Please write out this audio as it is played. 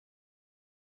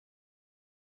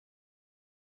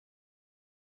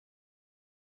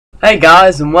Hey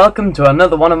guys, and welcome to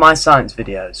another one of my science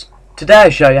videos. Today I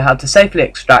show you how to safely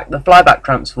extract the flyback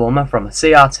transformer from a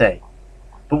CRT.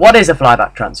 But what is a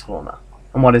flyback transformer?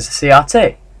 And what is a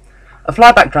CRT? A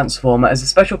flyback transformer is a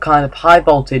special kind of high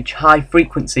voltage, high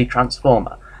frequency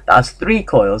transformer that has 3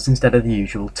 coils instead of the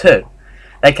usual 2.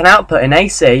 They can output in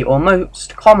AC or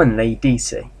most commonly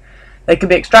DC. They can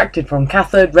be extracted from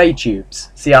cathode ray tubes,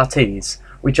 CRTs,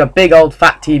 which are big old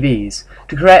fat TVs,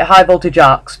 to create high voltage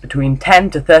arcs between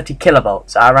 10 to 30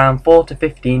 kilovolts at around 4 to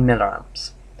 15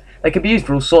 milliamps. They can be used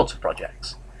for all sorts of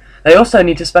projects. They also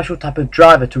need a special type of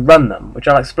driver to run them, which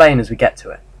I'll explain as we get to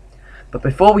it. But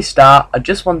before we start, I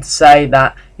just want to say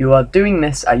that you are doing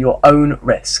this at your own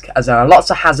risk, as there are lots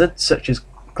of hazards such as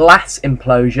glass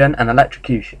implosion and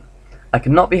electrocution. I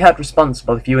cannot be held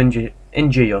responsible if you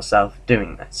injure yourself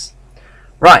doing this.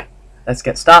 Right, let's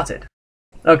get started.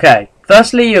 Okay,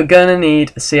 firstly you're going to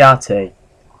need a CRT.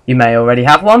 You may already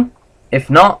have one. If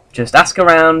not, just ask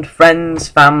around, friends,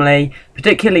 family,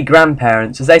 particularly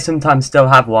grandparents, as they sometimes still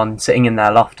have one sitting in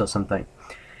their loft or something.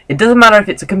 It doesn't matter if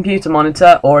it's a computer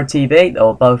monitor or a TV,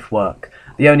 they'll both work.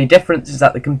 The only difference is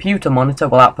that the computer monitor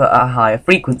will output at a higher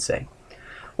frequency.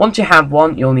 Once you have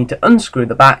one, you'll need to unscrew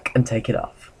the back and take it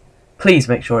off. Please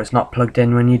make sure it's not plugged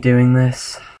in when you're doing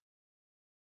this.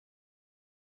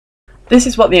 This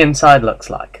is what the inside looks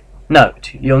like.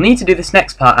 Note, you'll need to do this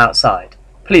next part outside.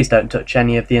 Please don't touch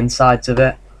any of the insides of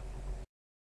it.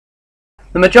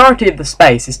 The majority of the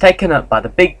space is taken up by the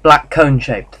big black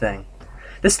cone-shaped thing.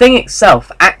 This thing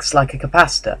itself acts like a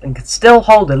capacitor and can still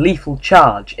hold a lethal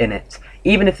charge in it,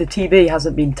 even if the TV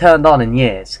hasn't been turned on in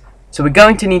years. So we're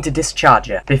going to need to discharge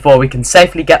it before we can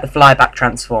safely get the flyback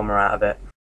transformer out of it.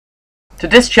 To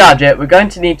discharge it, we're going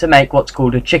to need to make what's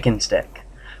called a chicken stick.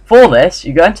 For this,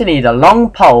 you're going to need a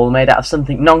long pole made out of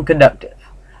something non-conductive.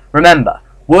 Remember,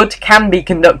 wood can be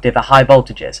conductive at high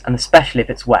voltages, and especially if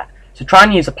it's wet, so try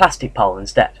and use a plastic pole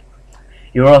instead.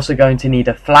 You're also going to need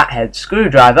a flathead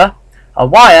screwdriver, a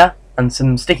wire, and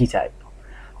some sticky tape.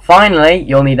 Finally,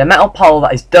 you'll need a metal pole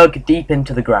that is dug deep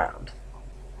into the ground.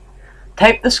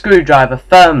 Tape the screwdriver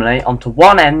firmly onto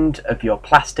one end of your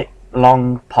plastic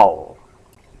long pole.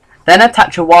 Then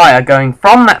attach a wire going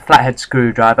from that flathead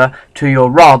screwdriver to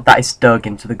your rod that is dug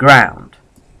into the ground.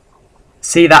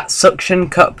 See that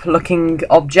suction cup looking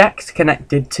object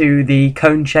connected to the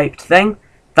cone-shaped thing?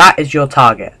 That is your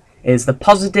target. It is the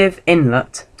positive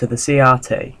inlet to the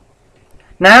CRT.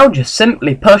 Now just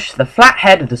simply push the flat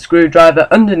head of the screwdriver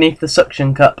underneath the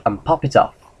suction cup and pop it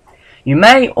off. You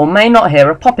may or may not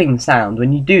hear a popping sound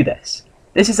when you do this.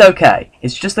 This is okay,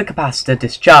 it's just the capacitor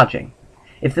discharging.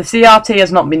 If the CRT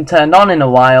has not been turned on in a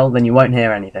while, then you won't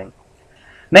hear anything.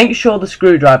 Make sure the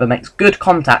screwdriver makes good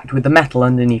contact with the metal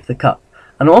underneath the cup,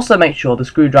 and also make sure the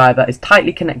screwdriver is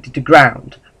tightly connected to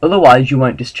ground, otherwise you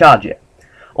won't discharge it.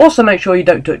 Also make sure you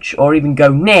don't touch or even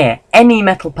go near any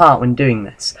metal part when doing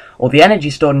this, or the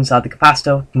energy stored inside the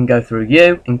capacitor can go through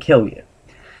you and kill you.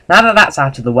 Now that that's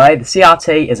out of the way, the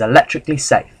CRT is electrically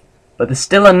safe, but there's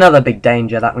still another big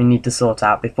danger that we need to sort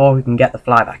out before we can get the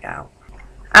flyback out.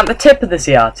 At the tip of the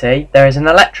CRT, there is an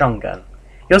electron gun.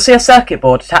 You'll see a circuit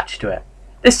board attached to it.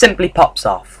 This simply pops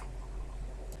off.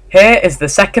 Here is the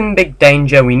second big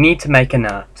danger we need to make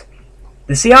inert.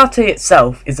 The CRT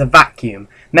itself is a vacuum,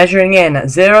 measuring in at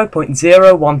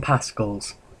 0.01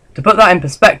 pascals. To put that in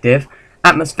perspective,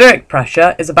 atmospheric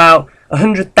pressure is about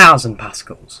 100,000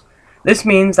 pascals. This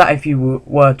means that if you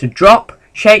were to drop,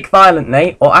 shake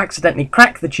violently, or accidentally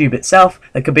crack the tube itself,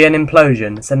 there could be an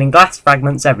implosion, sending glass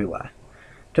fragments everywhere.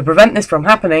 To prevent this from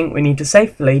happening, we need to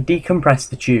safely decompress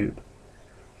the tube.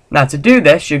 Now to do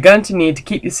this, you're going to need to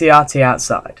keep your CRT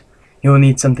outside. You will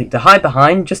need something to hide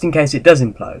behind, just in case it does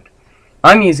implode.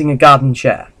 I'm using a garden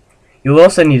chair. You'll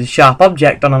also need a sharp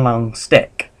object on a long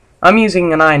stick. I'm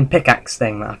using an iron pickaxe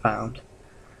thing that I found.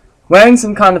 Wearing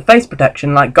some kind of face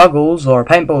protection like goggles or a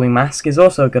paintballing mask is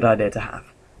also a good idea to have.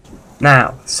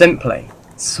 Now, simply,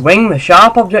 swing the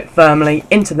sharp object firmly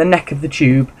into the neck of the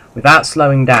tube without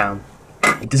slowing down.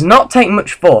 It does not take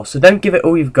much force, so don't give it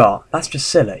all you've got. That's just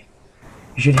silly.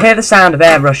 You should hear the sound of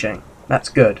air rushing. That's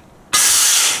good.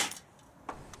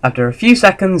 After a few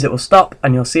seconds it will stop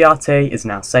and your CRT is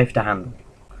now safe to handle.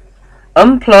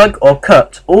 Unplug or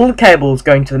cut all the cables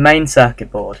going to the main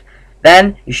circuit board.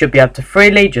 Then you should be able to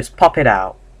freely just pop it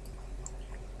out.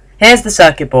 Here's the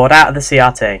circuit board out of the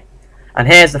CRT. And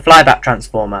here's the flyback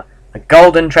transformer, the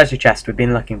golden treasure chest we've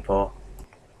been looking for.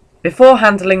 Before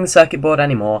handling the circuit board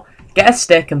anymore, get a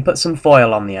stick and put some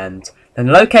foil on the end, then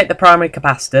locate the primary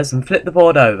capacitors and flip the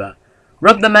board over.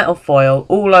 Rub the metal foil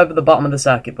all over the bottom of the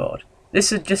circuit board.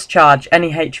 This would discharge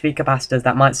any HV capacitors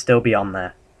that might still be on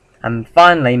there. And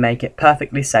finally make it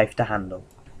perfectly safe to handle.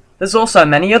 There's also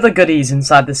many other goodies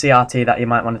inside the CRT that you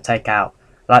might want to take out,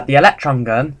 like the electron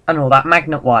gun and all that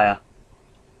magnet wire.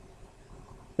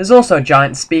 There's also a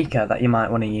giant speaker that you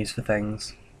might want to use for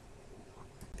things.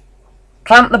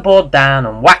 Clamp the board down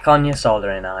and whack on your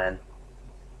soldering iron.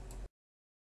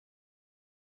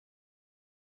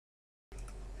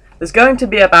 There's going to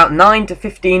be about 9 to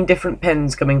 15 different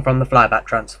pins coming from the flyback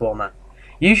transformer.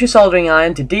 Use your soldering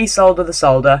iron to desolder the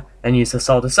solder and use the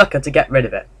solder sucker to get rid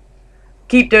of it.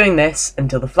 Keep doing this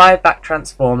until the flyback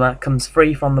transformer comes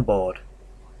free from the board.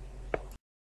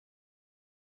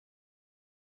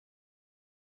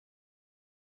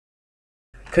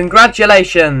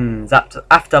 Congratulations!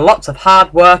 After lots of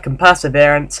hard work and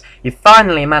perseverance, you've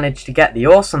finally managed to get the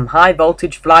awesome high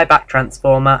voltage flyback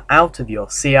transformer out of your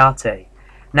CRT.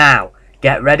 Now,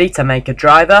 get ready to make a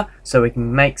driver so we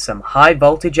can make some high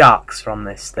voltage arcs from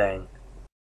this thing.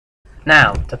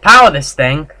 Now, to power this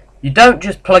thing, you don't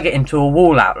just plug it into a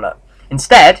wall outlet.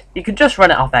 Instead, you can just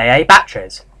run it off AA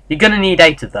batteries. You're going to need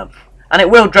 8 of them, and it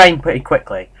will drain pretty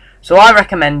quickly, so I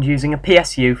recommend using a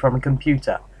PSU from a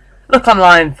computer. Look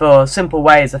online for simple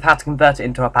ways of how to convert it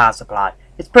into a power supply.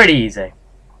 It's pretty easy.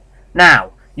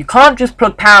 Now, you can't just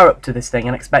plug power up to this thing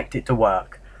and expect it to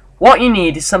work. What you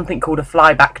need is something called a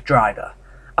Flyback Driver.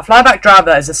 A Flyback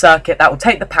Driver is a circuit that will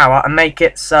take the power and make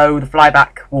it so the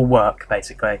flyback will work,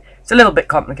 basically. It's a little bit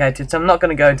complicated, so I'm not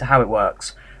going to go into how it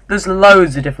works. There's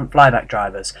loads of different flyback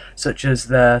drivers, such as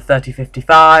the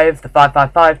 3055, the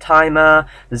 555 timer,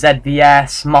 the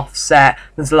ZVS, MOFSET,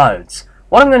 there's loads.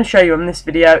 What I'm going to show you in this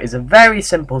video is a very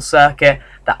simple circuit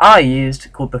that I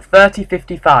used called the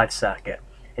 3055 circuit.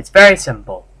 It's very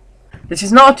simple. This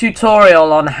is not a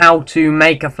tutorial on how to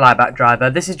make a flyback driver,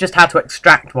 this is just how to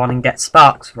extract one and get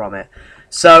sparks from it.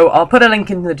 So I'll put a link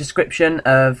in the description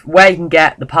of where you can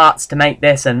get the parts to make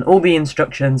this and all the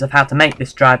instructions of how to make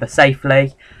this driver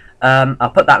safely. I'll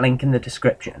put that link in the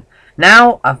description.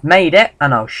 Now I've made it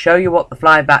and I'll show you what the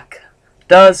flyback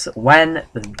does when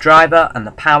the driver and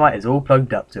the power is all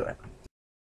plugged up to it.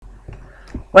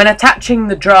 When attaching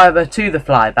the driver to the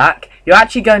flyback, you're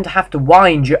actually going to have to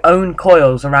wind your own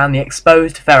coils around the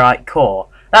exposed ferrite core.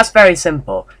 That's very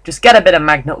simple. Just get a bit of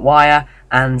magnet wire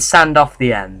and sand off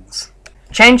the ends.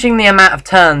 Changing the amount of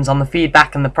turns on the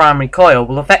feedback and the primary coil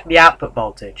will affect the output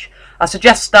voltage. I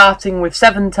suggest starting with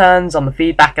 7 turns on the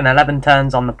feedback and 11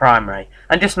 turns on the primary,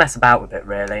 and just mess about with it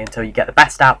really until you get the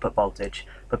best output voltage.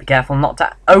 But be careful not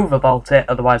to overvolt it,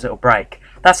 otherwise it'll break.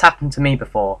 That's happened to me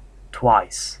before,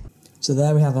 twice. So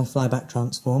there we have our flyback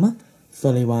transformer,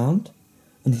 fully wound.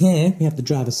 And here we have the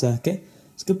driver circuit.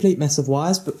 It's a complete mess of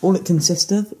wires, but all it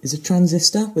consists of is a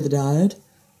transistor with a diode,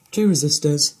 2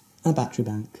 resistors, and a battery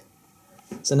bank.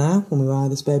 So now, when we wire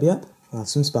this baby up, we'll have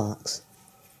some sparks.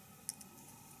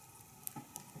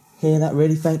 Hear that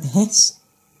really faint hiss?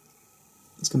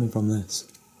 It's coming from this.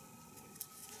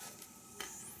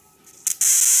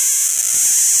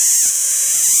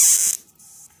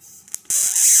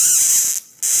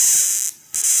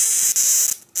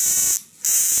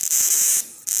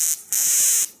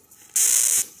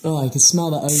 Oh, you can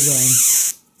smell that ozone.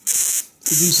 It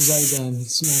produces ozone, you can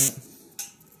smell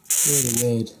it.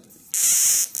 Really weird.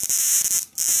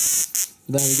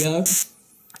 There we go.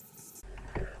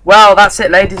 Well, that's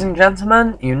it ladies and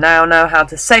gentlemen. You now know how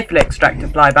to safely extract a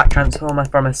flyback transformer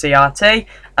from a CRT,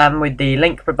 and with the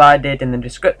link provided in the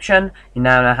description, you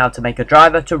now know how to make a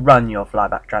driver to run your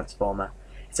flyback transformer.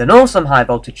 It's an awesome high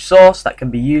voltage source that can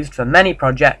be used for many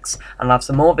projects, and I'll have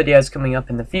some more videos coming up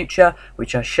in the future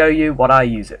which I show you what I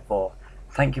use it for.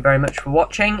 Thank you very much for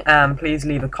watching, and please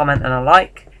leave a comment and a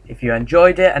like if you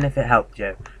enjoyed it and if it helped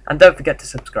you. And don't forget to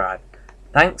subscribe.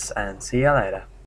 Thanks, and see you later.